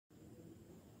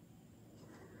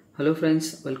Hello friends,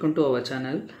 welcome to our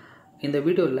channel. In the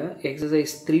video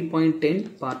exercise 3.10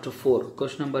 part 4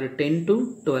 question number 10 to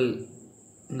 12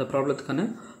 இந்த ப்ராப்ளத்துக்கான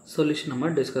solution நம்ம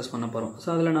discuss பண்ண போறோம். So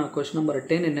அதுல நான் question number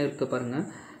 10 என்ன இருக்கு பாருங்க.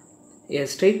 A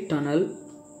straight tunnel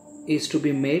is to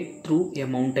be made through a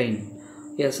mountain.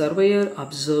 A surveyor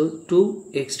observed two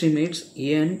extremities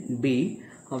A and B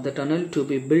of the tunnel to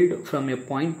be built from a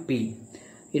point P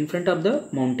in front of the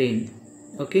mountain.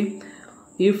 Okay.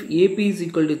 If AP is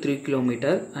equal to 3 km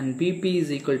and BP is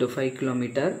equal to 5 km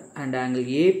and angle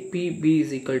APB is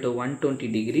equal to 120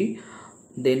 degree,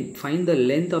 then find the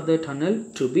length of the tunnel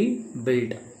to be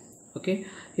built. Okay.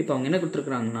 இப்போ அவங்க என்ன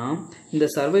கொடுத்துருக்காங்கன்னா இந்த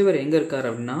survivor எங்கே இருக்கார்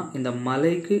அப்படின்னா இந்த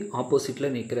மலைக்கு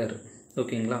ஆப்போசிட்டில் நிற்கிறாரு.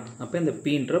 ஓகேங்களா? அப்போ இந்த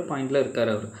பீன்ற பாயிண்டில்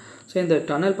இருக்கார் அவர். ஸோ இந்த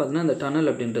டனல் பார்த்தீங்கன்னா இந்த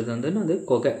டனல் அப்படின்றது வந்து அது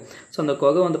குகை. ஸோ அந்த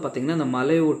குகை வந்து பார்த்திங்கன்னா இந்த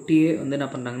மலையை ஒட்டியே வந்து என்ன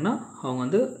பண்ணுறாங்கன்னா அவங்க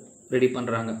வந்து ரெடி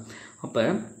பண்ணுறாங்க. அப்போ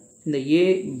இந்த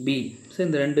ஏபி ஸோ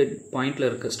இந்த ரெண்டு பாயிண்டில்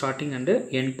இருக்குது ஸ்டார்டிங் அண்டு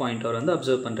எண்ட் பாயிண்ட் அவர் வந்து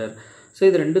அப்சர்வ் பண்ணுறாரு. ஸோ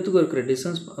இது ரெண்டுத்துக்கும் இருக்கிற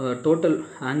டிஸ்டன்ஸ் டோட்டல்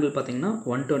ஆங்கிள் பார்த்திங்கன்னா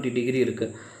 120 டிகிரி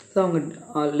இருக்குது. ஸோ அவங்க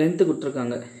லென்த்து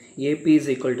கொடுத்துருக்காங்க. AB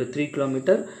is equal to 3 km,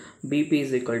 BP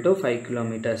is equal to 5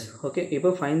 km. Okay, இப்போ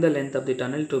find the length of the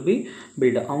tunnel to be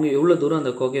build. அவங்க எவ்வளோ தூரம்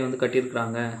அந்த கோகையை வந்து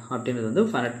கட்டியிருக்கிறாங்க அப்படின்றது வந்து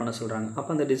ஃபைண்ட் அவுட் பண்ண சொல்கிறாங்க. அப்போ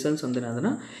அந்த டிஸ்டன்ஸ் வந்து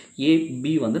என்னதுன்னா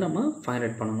ஏபி வந்து நம்ம ஃபைண்ட்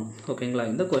அவுட் பண்ணணும். ஓகேங்களா?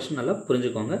 இந்த கொஸ்டின் நல்லா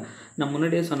புரிஞ்சுக்கோங்க. நான்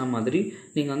முன்னாடியே சொன்ன மாதிரி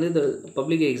நீங்கள் வந்து இந்த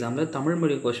பப்ளிக் எக்ஸாமில் தமிழ்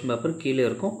மீடியம் கொஸ்டின் பேப்பர் கீழே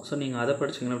இருக்கும். ஸோ நீங்கள் அதை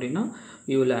படிச்சிங்க அப்படின்னா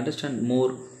you will understand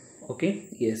more. Okay,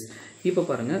 S. இப்போ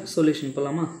பாருங்கள் சொல்யூஷன்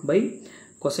போகலாமா? பை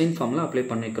கொசைன் ஃபார்மில் அப்ளை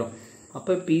பண்ணிக்கிறோம்.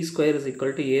 அப்போ p square is equal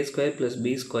to a square plus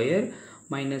b square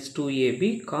minus 2ab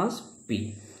cos p.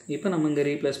 இப்போ நம்ம இங்கே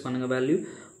ரீப்ளேஸ் பண்ணுங்கள் value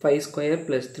 5 square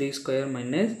plus 3 square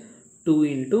minus 2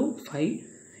 into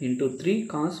 5 into 3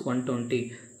 cos 120.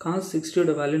 cos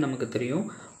 60 value நமக்கு தெரியும்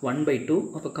 1/2.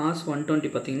 அப்போ cos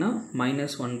 120 பார்த்திங்கன்னா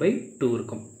minus 1/2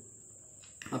 இருக்கும்.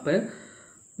 அப்போ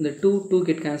இந்த 2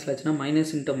 கெட் கேன்சல் ஆச்சுன்னா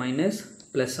மைனஸ் இன்ட்டு மைனஸ்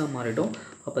ப்ளஸ்ஸாக மாறிடும்.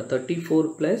 அப்போ 34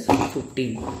 plus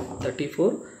 15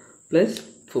 34 plus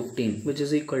 15 which is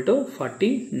equal to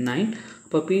 49.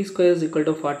 அப்போ p square is equal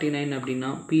to 49 அப்படின்னா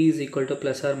p is equal to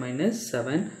plus or minus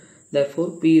 7. Therefore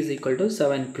p is equal to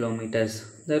 7 kilometers.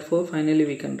 Therefore finally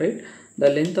we can write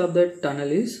the length of the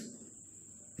tunnel is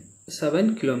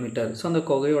 7 kilometer. So அந்த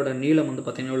குகையோட நீளம் வந்து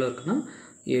பார்த்தீங்கன்னா எவ்வளோ இருக்குன்னா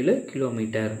 7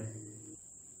 kilometre.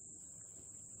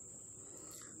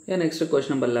 Next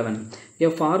question number 11.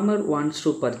 A farmer wants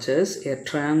to purchase a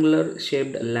triangular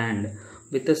shaped land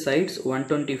with the sides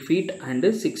 120 feet and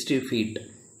 60 feet.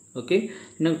 Okay,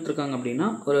 என்ன கொடுத்துருக்காங்க அப்படின்னா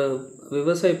ஒரு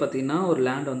விவசாயி பார்த்தீங்கன்னா ஒரு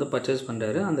லேண்ட் வந்து பர்ச்சேஸ்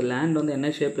பண்ணுறாரு. அந்த லேண்ட் வந்து என்ன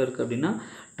ஷேப்பில் இருக்குது அப்படின்னா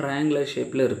ட்ரையாங்குலர்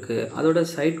ஷேப்பில் இருக்குது. அதோட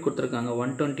சைட் கொடுத்துருக்காங்க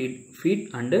 120 feet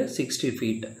and 60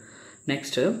 feet.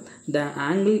 Next the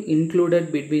angle included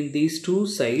between these two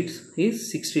sides is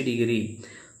 60 degree.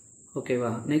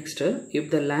 ஓகேவா? Next if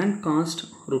the land cost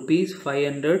rupees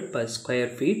 500 per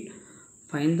square feet,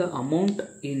 find the amount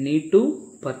you need to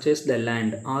purchase the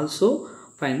land. Also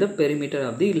find the perimeter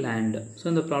of the land. So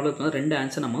இந்த ப்ராப்ளத்துக்கு வந்து ரெண்டு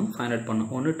answer நம்ம find out பண்ணோம்.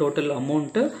 ஒன்று total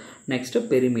amount, next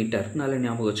perimeter. நல்லா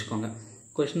ஞாபகம் வச்சுக்கோங்க.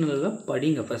 கொஸ்டினில்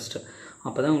படிங்க ஃபஸ்ட்டு,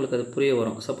 அப்போ தான் உங்களுக்கு அது புரிய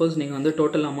வரும். சப்போஸ் நீங்கள் வந்து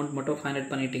டோட்டல் அமௌண்ட் மட்டும் ஃபைண்ட்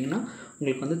அவுட் பண்ணிட்டீங்கன்னா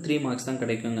உங்களுக்கு வந்து 3 marks தான்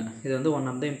கிடைக்குங்க. இது வந்து one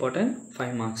of the important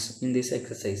 5 marks in this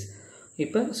exercise.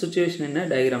 இப்போ சுச்சுவேஷன் என்ன,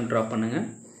 டயக்ராம் ட்ரா பண்ணுங்கள்.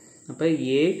 அப்போ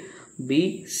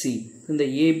ஏபிசி, இந்த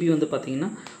ஏபி வந்து பார்த்திங்கன்னா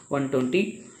 120,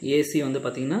 ஏசி வந்து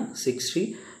பார்த்திங்கன்னா 60.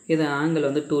 இது ஆங்கிள்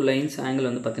வந்து 2 லைன்ஸ் ஆங்கிள்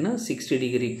வந்து பார்த்திங்கன்னா 60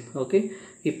 டிகிரி. ஓகே,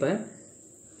 இப்போ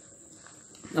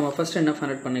நம்ம ஃபஸ்ட் என்ன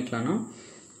ஃபைண்ட் அவுட் பண்ணிக்கலாம்னா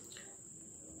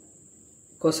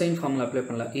கொசைன் ஃபார்முலா அப்ளை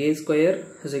பண்ணலாம். ஏ square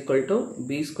is equal to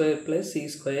be square plus C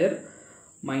square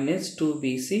minus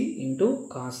 2bc into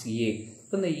cos A.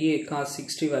 இப்போ இந்த ஏ காஸ்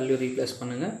 60 வேல்யூ ரீப்ளேஸ்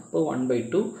பண்ணுங்கள். இப்போ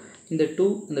 1/2. இந்த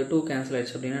 2 கேன்சல்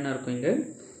ஆகிடுச்சு அப்படின்னா என்ன இருக்கும், இங்கே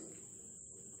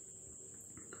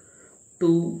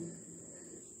 2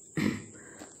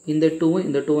 இந்த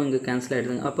 2 இங்கே கேன்சல்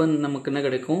ஆகிடுதுங்க. அப்போ நமக்கு என்ன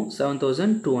கிடைக்கும்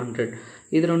 7200.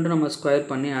 இது ரெண்டும் நம்ம ஸ்கொயர்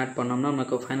பண்ணி ஆட் பண்ணோம்னா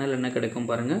நமக்கு ஃபைனல் என்ன கிடைக்கும்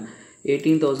பாருங்கள்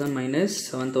 18,000 minus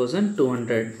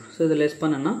 7200. ஸோ இது லெஸ்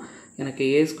பண்ணனா எனக்கு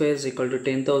a square is equal to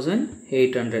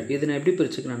 10,800. இது நான் எப்படி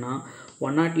பிரிச்சுக்கிறேன்னா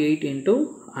 108 into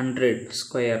 100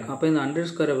 ஸ்கொயர். அப்போ இந்த 100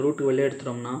 ஸ்கொயரை ரூட் வெளியே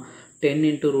எடுத்துட்டோம்னா 10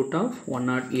 into root of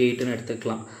 108ன்னு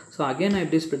எடுத்துக்கலாம். ஸோ அகைன் நான்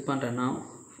எப்படி ஸ்ப்ளிட் பண்ணுறேன்னா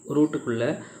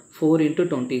ரூட்டுக்குள்ளே 4 into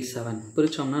 27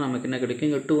 பிரித்தோம்னா நமக்கு என்ன கிடைக்கும்,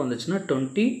 இங்கே 2 வந்துச்சுன்னா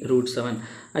 20√7.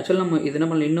 ஆக்சுவலாக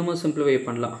நம்ம இன்னமும் சிம்பிளிஃபை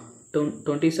பண்ணலாம்.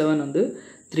 27 வந்து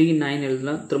 3 9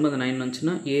 எழுதலாம். திரும்ப அந்த 9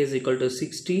 வந்துச்சுன்னா a is equal to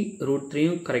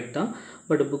 60√3யும் correct தான்.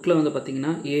 பட் புக்கில் வந்து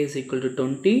பார்த்திங்கன்னா a is equal to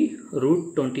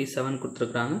 20√27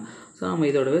 கொடுத்துருக்குறாங்க. ஸோ நம்ம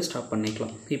இதோடவே ஸ்டாப்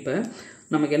பண்ணிக்கலாம். இப்போ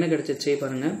நமக்கு என்ன கிடச்சிச்சு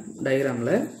பாருங்கள்,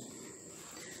 டயக்ராமில்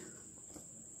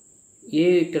a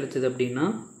கிடைச்சது அப்படின்னா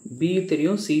B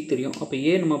தெரியும் C தெரியும் அப்போ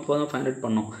A நம்ம இப்போ தான் ஃபைண்ட் அவுட்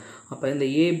பண்ணோம் அப்போ இந்த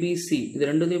ABC இது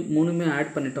ரெண்டுத்தையும் மூணுமே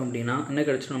ஆட் பண்ணிட்டோம் அப்படின்னா என்ன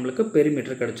கிடச்சிடும் நம்மளுக்கு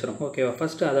பெரிமீட்டர் கிடச்சிரும் ஓகேவா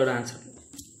ஃபஸ்ட்டு அதோட ஆன்சர்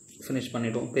ஃபினிஷ்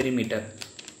பண்ணிவிடுவோம் பெரிமீட்டர்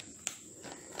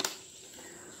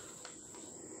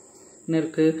என்ன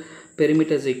இருக்குது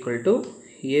perimeter is equal to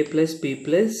A plus B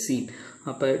plus C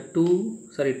அப்போ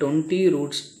 20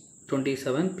 ரூட்ஸ்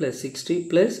 27 plus 60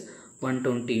 plus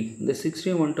 120 இந்த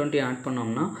 60 120 ஆட்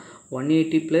பண்ணோம்னா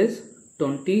 180 plus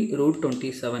 20 root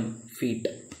 27 feet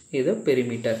இது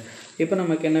பெரிமீட்டர் இப்போ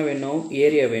நமக்கு என்ன வேணும்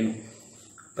ஏரியா வேணும்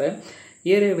இப்போ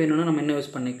ஏரியா வேணும்னா நம்ம என்ன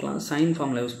யூஸ் பண்ணிக்கலாம் சைன்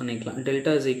ஃபார்மில் யூஸ் பண்ணிக்கலாம்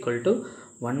delta is equal to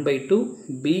 1/2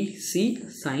 BC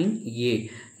sin A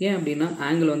ஏன் அப்படின்னா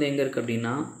ஆங்கிள் வந்து எங்கே இருக்குது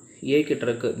அப்படின்னா A கிட்ட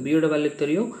இருக்குது பியோட வேல்யூ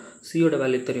தெரியும் சியோட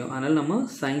வேல்யூ தெரியும் அதனால் நம்ம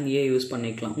sin A யூஸ்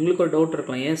பண்ணிக்கலாம் உங்களுக்கு ஒரு டவுட்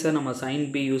இருக்கலாம் ஏன் சார் நம்ம sin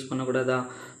B யூஸ் பண்ணக்கூடாதா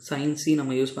sin C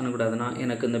நம்ம யூஸ் பண்ணக்கூடாதுன்னா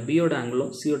எனக்கு இந்த பியோட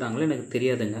ஆங்கிளும் சியோட ஆங்கிளும் எனக்கு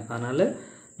தெரியாதுங்க அதனால்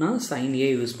நான் sin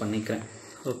A யூஸ் பண்ணிக்கிறேன்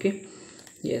ஓகே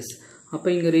எஸ் அப்போ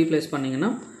இங்கே ரீப்ளேஸ் பண்ணிங்கன்னா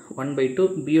 1/2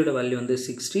 பியோட வேல்யூ வந்து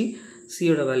 60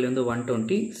 சியோட வேல்யூ வந்து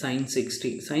 120 sin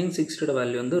 60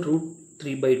 வேல்யூ வந்து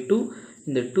 √3/2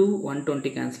 இந்த 2 120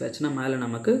 கேன்சல் ஆச்சுன்னா மேலே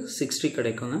நமக்கு 60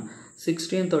 கிடைக்குங்க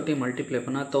 60 and 30 மல்டிப்ளை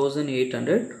பண்ணால்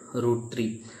 1800 √3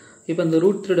 இப்போ இந்த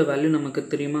 √3 வேல்யூ நமக்கு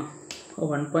தெரியுமா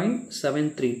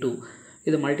 1.732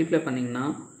 இது மல்டிப்ளை பண்ணிங்கன்னா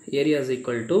area is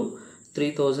equal to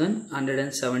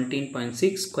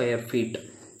 3117.6 square feet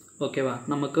ஓகேவா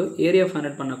நமக்கு ஏரியா ஃபைண்ட்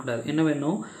அவுட் பண்ணக்கூடாது என்ன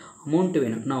வேணும் அமௌண்ட்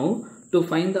வேணும் now to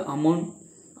find the amount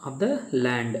of the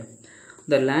land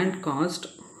the land cost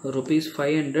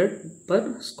 ₹500 per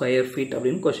square feet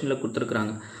அப்படின்னு கொஸ்டினில்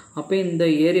கொடுத்துருக்குறாங்க அப்போ இந்த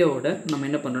ஏரியாவோட நம்ம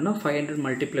என்ன பண்ணுறோன்னா 500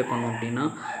 மல்டிப்ளை பண்ணோம் அப்படின்னா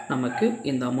நமக்கு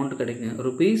இந்த அமௌண்ட் கிடைக்குங்க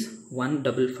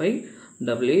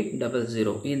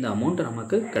 ₹155,800 இந்த அமௌண்ட்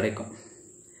நமக்கு கிடைக்கும்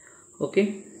okay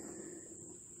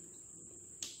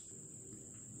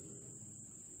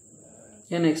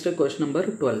next question number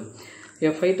 12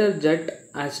 a fighter jet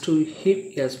has to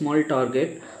hit a small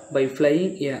target by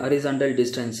flying a horizontal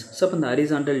distance so the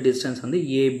horizontal distance வந்து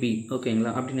AB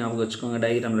ஓகேங்களா அப்படி ஞாபகம் வச்சுக்கோங்க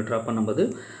டயகிராமில் ட்ரா பண்ணும்போது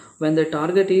when the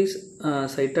target is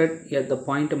sighted at the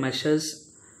point measures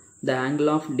the angle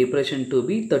of depression to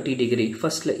be 30 degree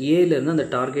ஃபர்ஸ்ட்ல ஏல இருந்து அந்த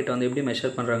டார்கெட் வந்து எப்படி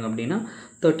மெஷர் பண்ணுறாங்க அப்படின்னா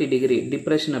 30 டிகிரி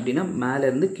டிப்ரெஷன் அப்படின்னா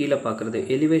மேலேருந்து கீழே பார்க்குறது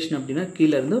எலிவேஷன் அப்படின்னா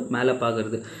கீழே இருந்து மேலே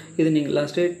பார்க்குறது இது நீங்கள்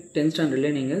லாஸ்ட்டு 10th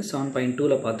ஸ்டாண்டர்ட்லேயே நீங்கள்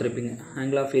 7.2ல பார்த்துருப்பீங்க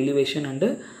angle of elevation and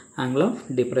angle of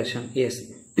depression S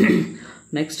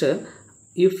next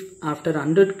if after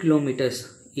 100 kilometres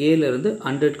ஏலேருந்து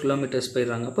 100 kilometres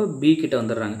போயிடுறாங்க அப்போ பி கிட்ட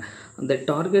வந்துடுறாங்க the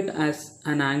target as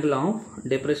an angle of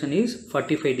depression is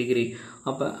 45 degree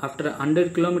அப்போ ஆஃப்டர் 100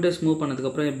 கிலோமீட்டர்ஸ் மூவ்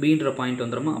பண்ணதுக்கப்புறம் பீன்ற பாயிண்ட்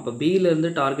வந்துடுமா அப்போ பியிலேருந்து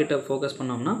டார்கெட்டை ஃபோக்கஸ்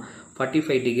பண்ணோம்னா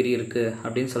 45 டிகிரி இருக்குது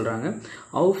அப்படின்னு சொல்கிறாங்க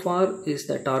how far is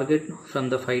the target from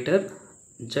the fighter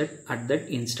jet at that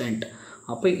instant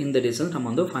அப்போ இந்த டிஸ்டன்ஸ் நம்ம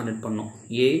வந்து ஃபைண்ட் அவுட் பண்ணோம்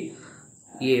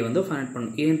ஏ வந்து ஃபைண்ட் அவுட்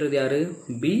பண்ணோம் ஏன்றது யார்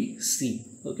BC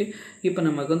ஓகே இப்போ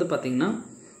நமக்கு வந்து பார்த்திங்கன்னா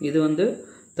இது வந்து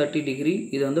 30 டிகிரி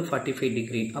இது வந்து 45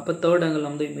 டிகிரி அப்போ தேர்ட் ஆங்கிள்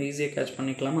வந்து ஈஸியாக கேட்ச்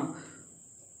பண்ணிக்கலாமா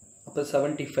அப்போ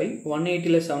 75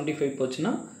 180ல் 75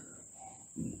 போச்சுன்னா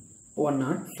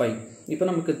 105 இப்போ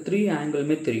நமக்கு 3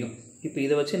 ஆங்கிளுமே தெரியும் இப்போ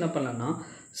இதை வச்சு என்ன பண்ணலாம்னா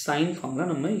சைன்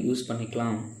ஃபார்மில் நம்ம யூஸ்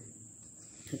பண்ணிக்கலாம்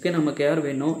ஓகே நமக்கு யார்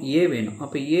வேணும் ஏ வேணும்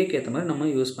அப்போ ஏக்கு ஏற்ற மாதிரி நம்ம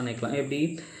யூஸ் பண்ணிக்கலாம் எப்படி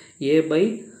A by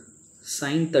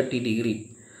sin 30 degree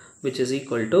which is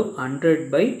equal to 100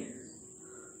 by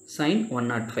sin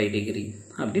 105 degree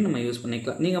அப்படி நம்ம யூஸ்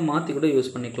பண்ணிக்கலாம் நீங்கள் மாற்றி கூட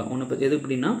யூஸ் பண்ணிக்கலாம் ஒன்று எது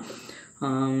எப்படின்னா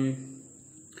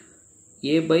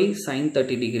A by sin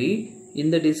 30 degree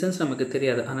இந்த டிஸ்டன்ஸ் நமக்கு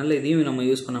தெரியாது அதனால் இதையும் நம்ம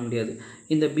யூஸ் பண்ண முடியாது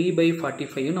இந்த B by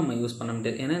 45யும் நம்ம யூஸ் பண்ண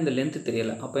முடியாது ஏன்னா இந்த லென்த்து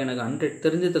தெரியலை அப்போ எனக்கு 100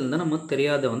 தெரிஞ்சதுல தான் நம்ம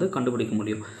தெரியாத வந்து கண்டுபிடிக்க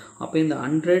முடியும் அப்போ இந்த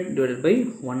 100 டிவைடட் பை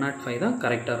 105 தான்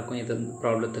கரெக்டாக இருக்கும் இது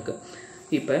ப்ராப்ளத்துக்கு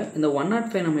இப்போ இந்த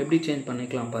 105 நம்ம எப்படி சேஞ்ச்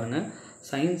பண்ணிக்கலாம் பாருங்கள்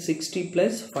sin 60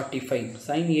 plus 45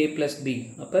 sin A plus B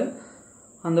அப்போ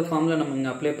அந்த ஃபார்மில் நம்ம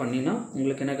இங்கே அப்ளை பண்ணினா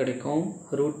உங்களுக்கு என்ன கிடைக்கும்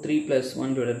 √3 +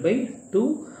 1 டிவைடட் பை 2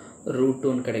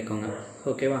 √2ன்னு கிடைக்குங்க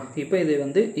ஓகேவா இப்போ இதை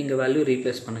வந்து இங்கே வேல்யூ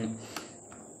ரீப்ளேஸ் பண்ணுங்கள்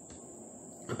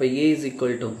அப்போ A is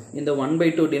equal to இந்த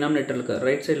 1/2 டினாமினேட்டருக்கு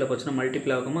ரைட் சைடில் போச்சுன்னா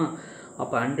மல்டிப்ளை ஆகுமா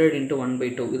அப்போ 100 ×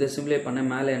 1/2 இதை சிம்ப்ளை பண்ண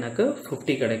மேலே எனக்கு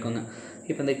 50 கிடைக்குங்க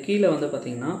இப்போ இந்த கீழே வந்து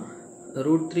பார்த்திங்கன்னா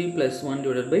 √3 + 1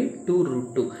 டிவைடட் பை 2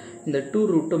 √2 இந்த 2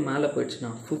 √2 மேலே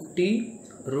போயிடுச்சுன்னா 50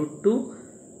 √2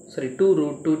 2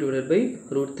 √2 டிவைடட் பை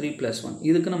 √3 +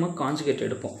 1 இதுக்கு நம்ம கான்ஜுகேட்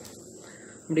எடுப்போம்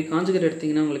இப்படி கான்ஜுகேட்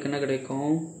எடுத்திங்கன்னா உங்களுக்கு என்ன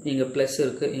கிடைக்கும் இங்கே ப்ளஸ்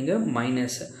இருக்குது இங்கே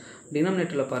மைனஸ்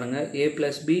டினாமினேட்டரில் பாருங்கள் A +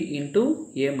 B ×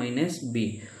 A - B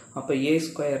அப்போ A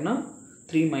ஸ்கொயர்னா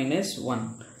 3 - 1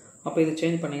 அப்போ இது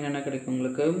சேஞ்ச் பண்ணிங்கன்னா என்ன கிடைக்கும்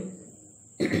உங்களுக்கு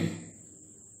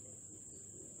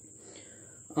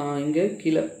இங்கே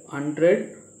கீழே 100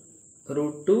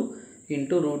 √2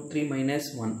 into root 3 minus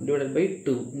 1 divided by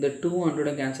 2. இந்த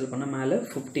 200 cancel பண்ண மேலே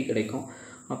 50 கிடைக்கும்.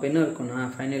 அப்போ என்ன இருக்கும்னா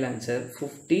final answer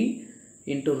 50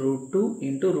 into root 2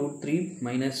 into root 3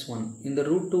 minus 1. இந்த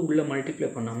root 2 உள்ள மல்டிப்ளை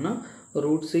பண்ணோம்னா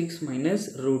root 6 minus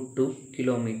root 2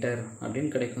 கிலோமீட்டர்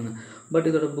அப்படின்னு கிடைக்குங்க. பட்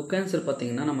இதோட புக் ஆன்சர்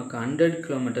பார்த்தீங்கன்னா நமக்கு 100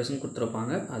 கிலோமீட்டர்ஸ்னு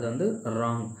கொடுத்துருப்பாங்க. அது வந்து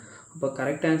ராங். அப்போ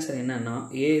கரெக்ட் ஆன்சர் என்னன்னா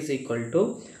A is equal to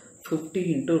 50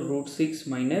 into root 6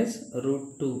 minus root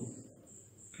 2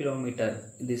 kilometer.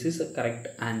 This is a correct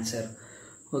answer.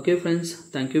 Okay friends,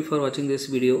 thank you for watching this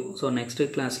video. So next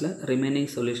class la remaining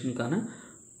solution kana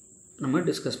nama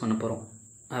discuss panna porom.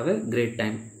 Have a great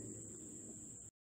time.